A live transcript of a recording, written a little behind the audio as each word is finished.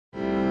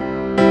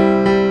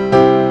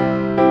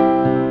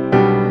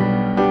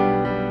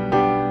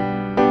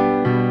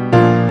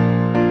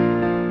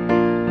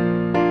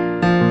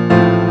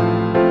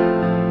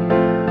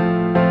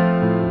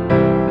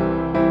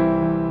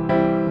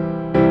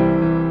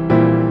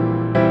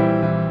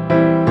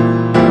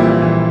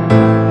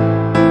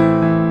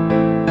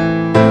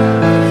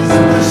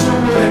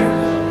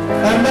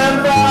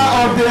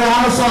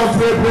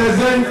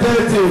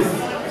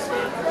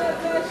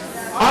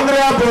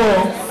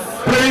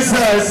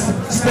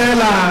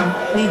Stella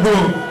Ngwu.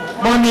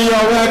 Mommy,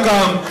 you're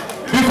welcome.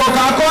 Because I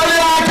call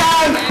you, I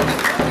can.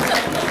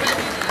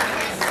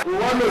 We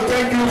want to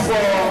thank you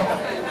for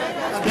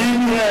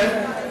being here,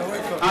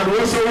 and we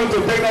also want to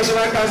thank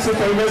National Council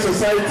for Women's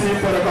Society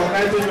for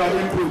recognizing your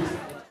input.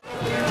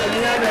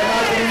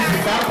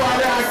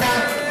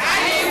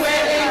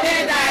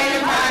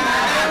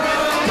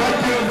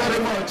 Thank you very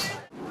much.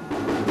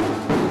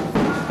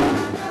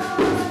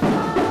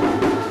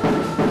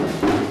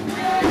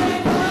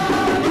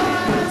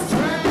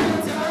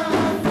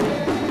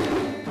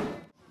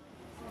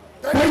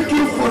 Thank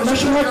you for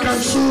National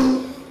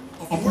Council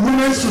of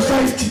Women's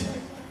Society.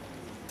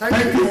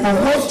 Thank you for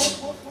what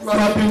you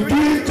have been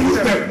doing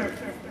through them.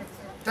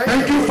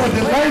 Thank you for the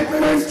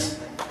enlightenment,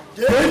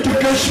 the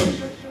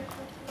education,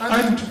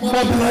 and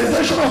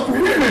mobilization of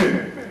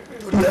women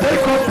to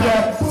take up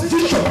their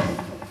position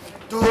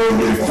to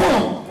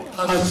reform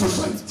our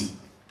society.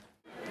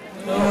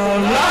 No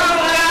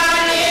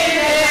longer in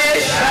the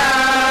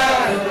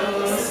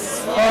shadows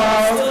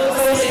of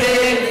the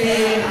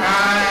stay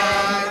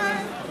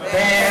behind.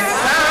 Then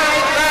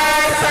side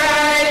by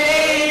side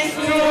is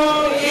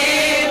true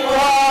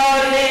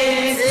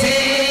equality.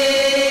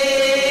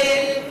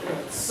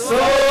 So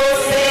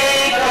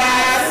sing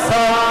that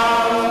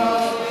song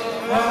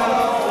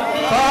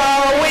for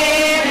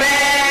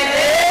women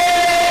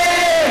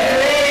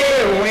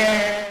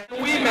everywhere.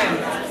 Women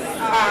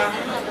are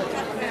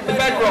the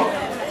bedrock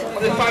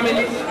of the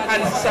family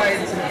and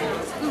society.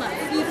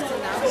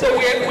 So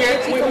we are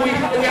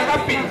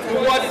happy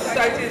with what the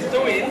society is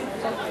doing,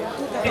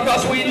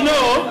 because we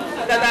know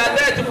that they are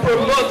there to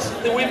promote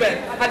the women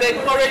and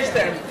encourage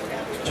them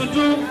to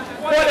do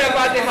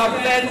whatever they have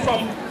learned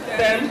from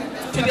them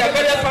to their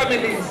various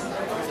families,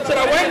 so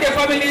that when their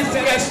families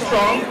get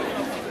strong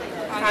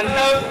and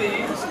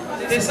healthy,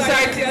 the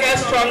society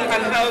gets strong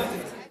and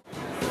healthy.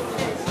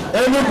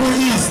 Enugu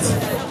East,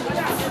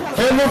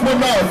 Enugu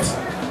North,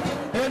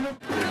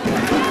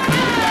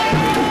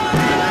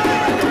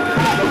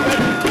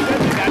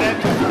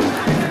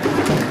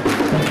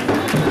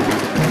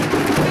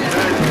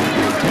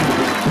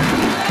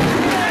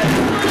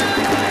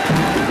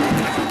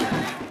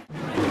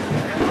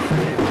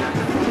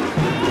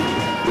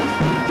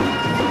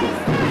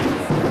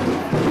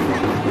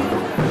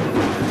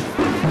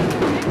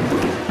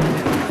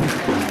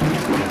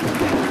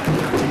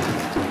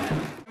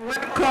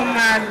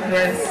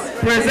 address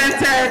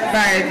presented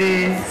by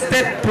the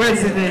State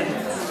President,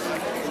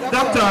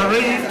 Dr.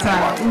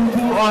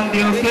 Ngwu, on the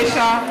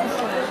occasion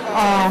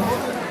of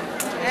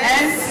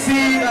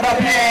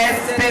Ncws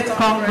State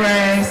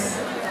Congress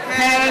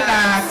held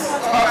at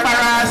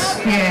Okpara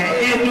Square,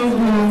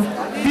 Enugu,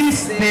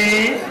 this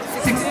day,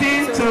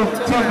 16th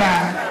October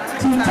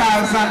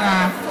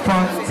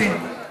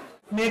 2014.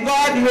 May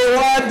God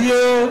reward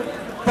you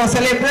for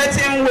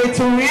celebrating with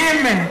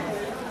women.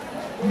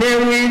 They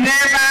will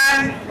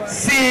never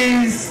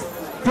cease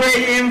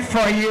praying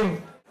for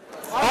you.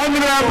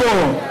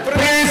 Honorable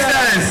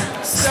Princess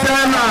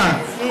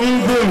Stella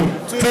Ngwu,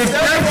 to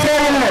step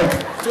forward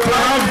to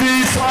have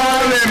this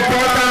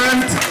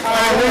all-important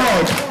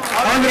award.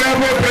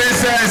 Honorable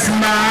Princess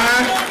Ma.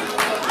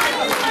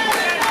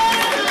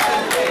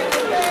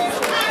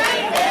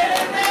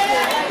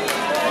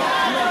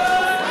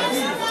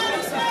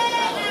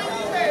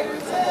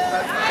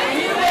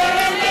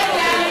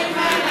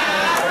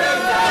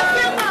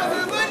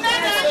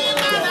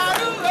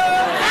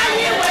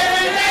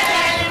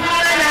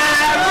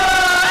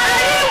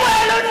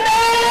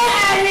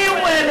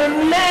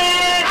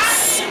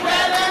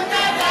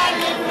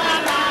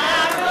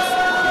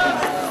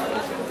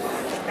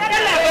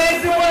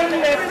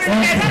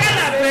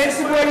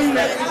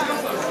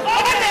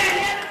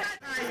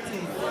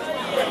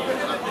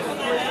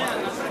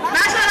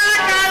 National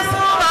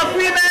Council of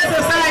Women's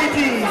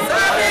Society.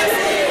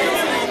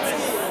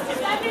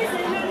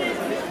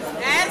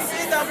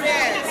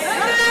 Ncws.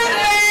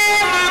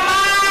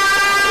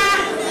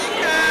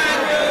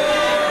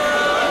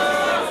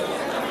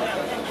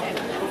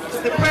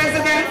 The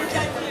President,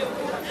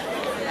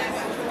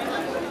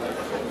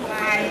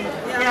 my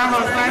dear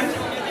husband,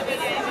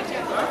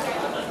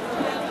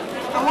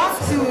 I want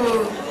to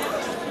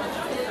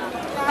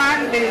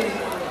thank the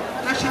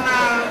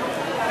National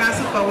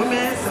Council for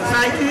Women's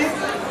Society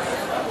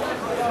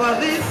for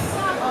this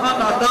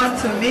honor done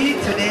to me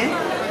today.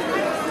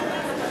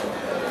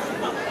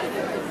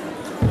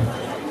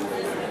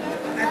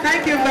 I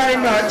thank you very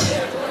much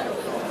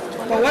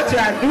for what you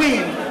are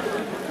doing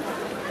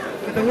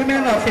with the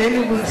women of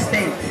Enugu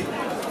State,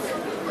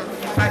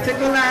 in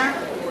particular,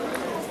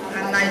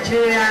 and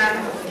Nigeria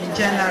in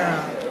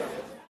general.